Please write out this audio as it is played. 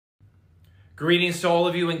Greetings to all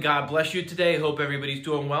of you and God bless you today. Hope everybody's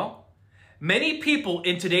doing well. Many people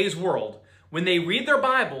in today's world, when they read their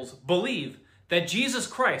Bibles, believe that Jesus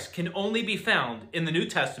Christ can only be found in the New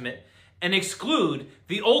Testament and exclude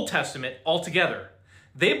the Old Testament altogether.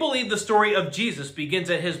 They believe the story of Jesus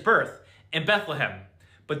begins at his birth in Bethlehem,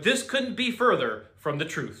 but this couldn't be further from the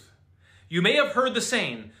truth. You may have heard the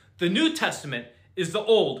saying, the New Testament is the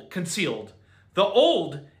Old concealed. The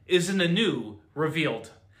Old is in the New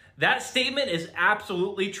revealed. That statement is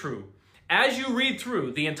absolutely true. As you read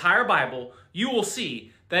through the entire Bible, you will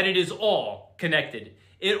see that it is all connected.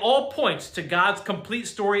 It all points to God's complete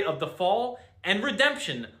story of the fall and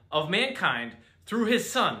redemption of mankind through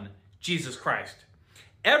his Son, Jesus Christ.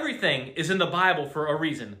 Everything is in the Bible for a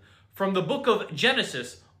reason, from the book of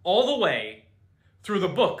Genesis all the way through the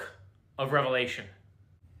book of Revelation.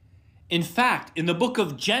 In fact, in the book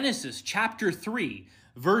of Genesis, chapter 3,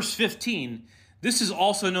 verse 15, this is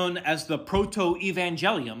also known as the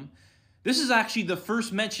Proto-Evangelium. This is actually the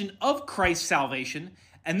first mention of Christ's salvation,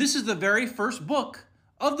 and this is the very first book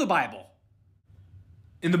of the Bible.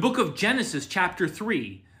 In the book of Genesis, chapter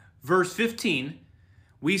 3, verse 15,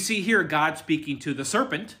 we see here God speaking to the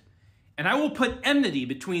serpent, and I will put enmity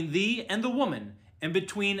between thee and the woman, and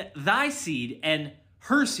between thy seed and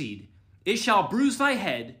her seed. It shall bruise thy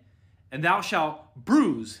head, and thou shalt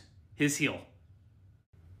bruise his heel.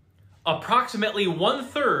 Approximately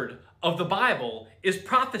 1/3 of the Bible is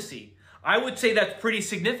prophecy. I would say that's pretty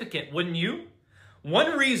significant, wouldn't you?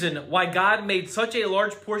 One reason why God made such a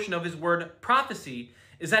large portion of his word prophecy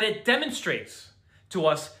is that it demonstrates to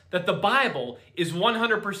us that the Bible is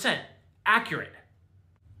 100% accurate.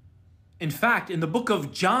 In fact, in the book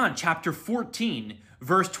of John, chapter 14,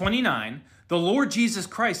 verse 29, the Lord Jesus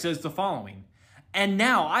Christ says the following, "And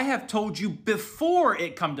now I have told you before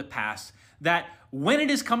it come to pass, that when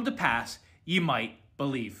it is come to pass, ye might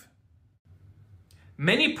believe."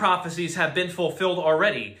 Many prophecies have been fulfilled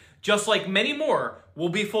already, just like many more will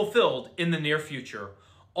be fulfilled in the near future.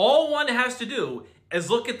 All one has to do is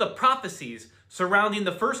look at the prophecies surrounding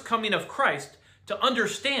the first coming of Christ to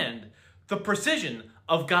understand the precision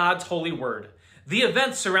of God's holy word. The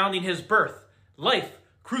events surrounding his birth, life,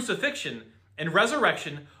 crucifixion, and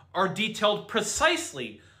resurrection are detailed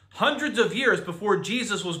precisely hundreds of years before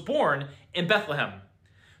Jesus was born in Bethlehem.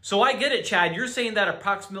 So I get it, Chad. You're saying that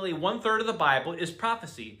approximately 1/3 of the Bible is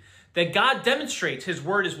prophecy, that God demonstrates his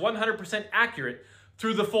word is 100% accurate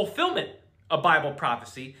through the fulfillment of Bible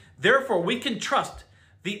prophecy. Therefore, we can trust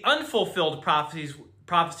the unfulfilled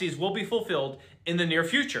prophecies will be fulfilled in the near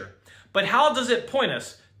future. But how does it point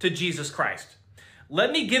us to Jesus Christ?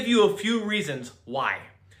 Let me give you a few reasons why.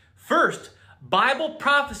 First, Bible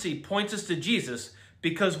prophecy points us to Jesus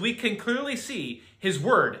because we can clearly see his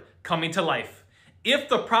word coming to life. If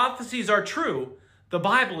the prophecies are true, the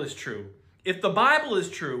Bible is true. If the Bible is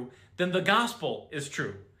true, then the gospel is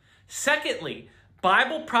true. Secondly,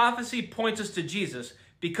 Bible prophecy points us to Jesus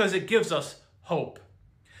because it gives us hope.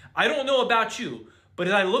 I don't know about you, but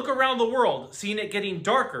as I look around the world, seeing it getting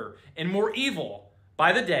darker and more evil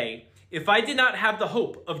by the day, if I did not have the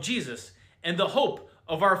hope of Jesus and the hope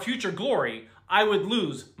of our future glory, I would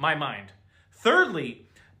lose my mind. Thirdly,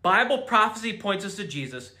 Bible prophecy points us to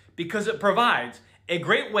Jesus because it provides a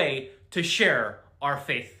great way to share our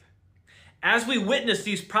faith. As we witness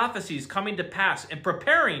these prophecies coming to pass and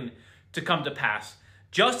preparing to come to pass,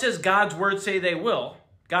 just as God's word says they will,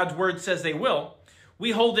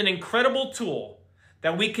 we hold an incredible tool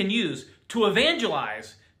that we can use to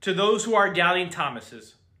evangelize to those who are doubting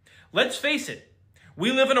Thomases. Let's face it,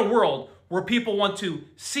 we live in a world where people want to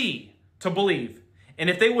see to believe. And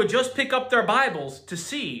if they would just pick up their Bibles to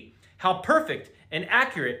see how perfect and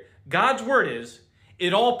accurate God's word is,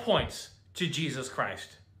 it all points to Jesus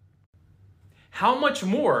Christ. How much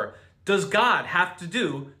more does God have to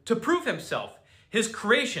do to prove himself? His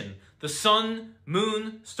creation, the sun,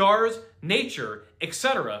 moon, stars, nature,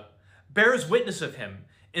 etc., bears witness of him,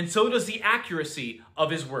 and so does the accuracy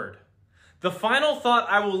of his word. The final thought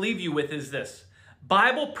I will leave you with is this.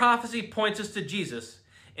 Bible prophecy points us to Jesus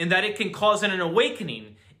in that it can cause an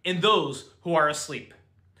awakening in those who are asleep.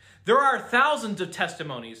 There are thousands of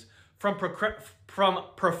testimonies from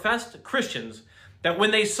professed Christians that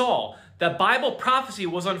when they saw that Bible prophecy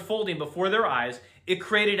was unfolding before their eyes, it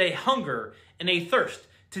created a hunger and a thirst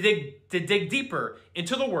to dig deeper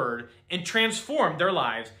into the word and transform their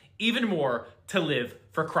lives even more to live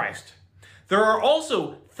for Christ. There are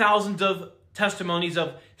also thousands of testimonies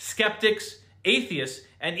of skeptics, atheists,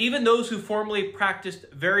 and even those who formerly practiced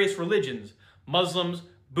various religions, Muslims,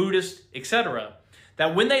 Buddhists, etc.,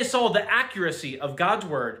 that when they saw the accuracy of God's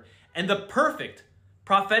word and the perfect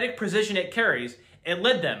prophetic precision it carries, it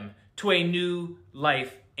led them to a new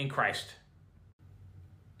life in Christ.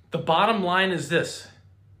 The bottom line is this: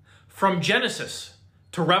 from Genesis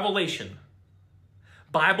to Revelation,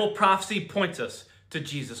 Bible prophecy points us to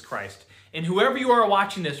Jesus Christ. And whoever you are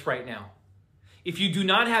watching this right now, if you do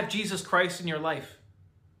not have Jesus Christ in your life,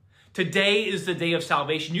 today is the day of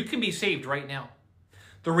salvation. You can be saved right now.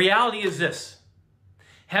 The reality is this: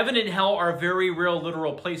 heaven and hell are very real,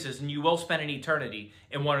 literal places, and you will spend an eternity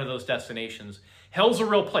in one of those destinations. Hell's a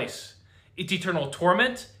real place. It's eternal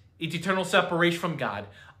torment. It's eternal separation from God.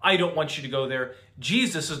 I don't want you to go there.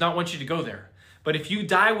 Jesus does not want you to go there. But if you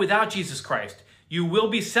die without Jesus Christ, you will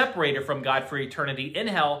be separated from God for eternity in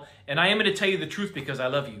hell. And I am going to tell you the truth because I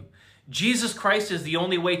love you. Jesus Christ is the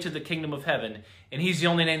only way to the kingdom of heaven, and he's the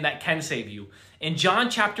only name that can save you. In John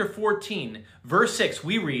chapter 14, verse 6,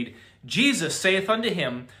 we read, Jesus saith unto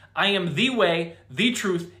him, I am the way, the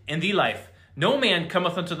truth, and the life. No man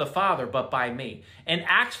cometh unto the Father but by me. In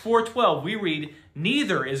Acts 4:12, we read,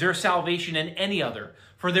 neither is there salvation in any other,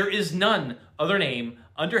 for there is none other name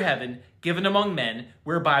under heaven given among men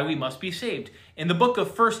whereby we must be saved. In the book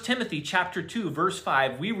of 1 Timothy chapter 2, verse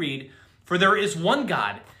 5, we read, for there is one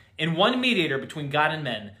God and one mediator between God and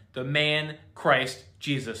men, the man Christ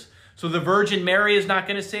Jesus. So the Virgin Mary is not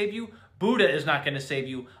going to save you. Buddha is not going to save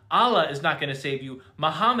you. Allah is not going to save you.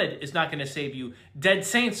 Muhammad is not going to save you. Dead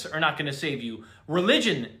saints are not going to save you.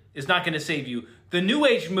 Religion is not going to save you. The New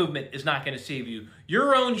Age movement is not going to save you.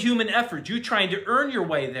 Your own human effort, you trying to earn your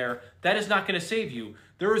way there, that is not going to save you.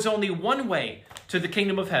 There is only one way to the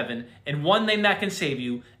kingdom of heaven and one name that can save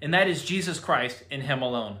you, and that is Jesus Christ and him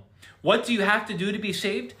alone. What do you have to do to be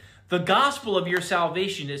saved? The gospel of your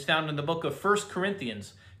salvation is found in the book of 1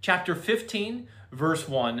 Corinthians, chapter 15, verse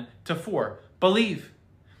 1 to 4. Believe.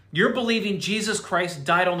 You're believing Jesus Christ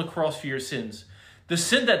died on the cross for your sins. The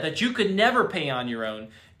sin that you could never pay on your own,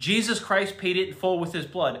 Jesus Christ paid it in full with his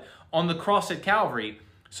blood on the cross at Calvary,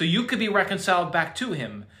 so you could be reconciled back to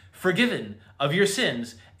him, forgiven of your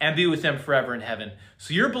sins, and be with him forever in heaven.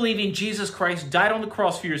 So you're believing Jesus Christ died on the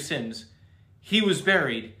cross for your sins. He was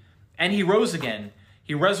buried, and he rose again.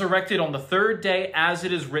 He resurrected on the third day as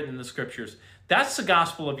it is written in the scriptures. That's the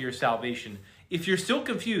gospel of your salvation. If you're still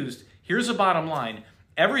confused, here's the bottom line.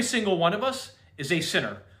 Every single one of us is a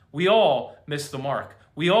sinner. We all miss the mark.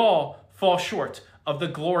 We all fall short of the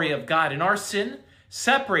glory of God. And our sin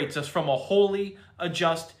separates us from a holy, a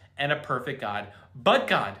just, and a perfect God. But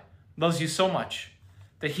God loves you so much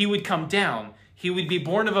that he would come down. He would be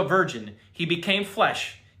born of a virgin. He became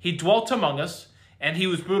flesh. He dwelt among us, and he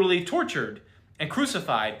was brutally tortured and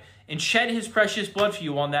crucified and shed his precious blood for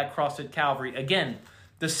you on that cross at Calvary. Again,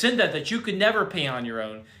 the sin that you could never pay on your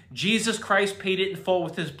own, Jesus Christ paid it in full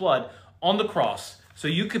with his blood on the cross so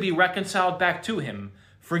you could be reconciled back to him,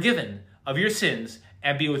 forgiven of your sins,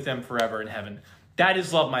 and be with them forever in heaven. That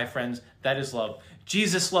is love, my friends. That is love.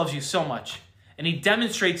 Jesus loves you so much, and he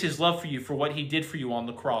demonstrates his love for you for what he did for you on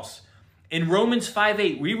the cross. In Romans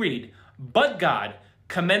 5:8, we read, but God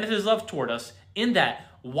commended his love toward us in that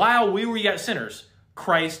while we were yet sinners,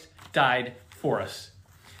 Christ died for us.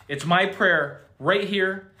 It's my prayer right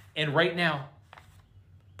here and right now.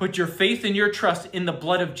 Put your faith and your trust in the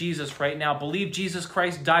blood of Jesus right now. Believe Jesus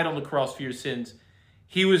Christ died on the cross for your sins.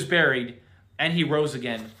 He was buried and he rose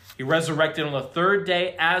again. He resurrected on the third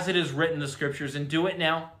day as it is written in the scriptures. And do it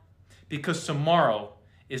now because tomorrow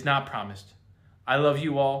is not promised. I love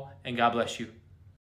you all and God bless you.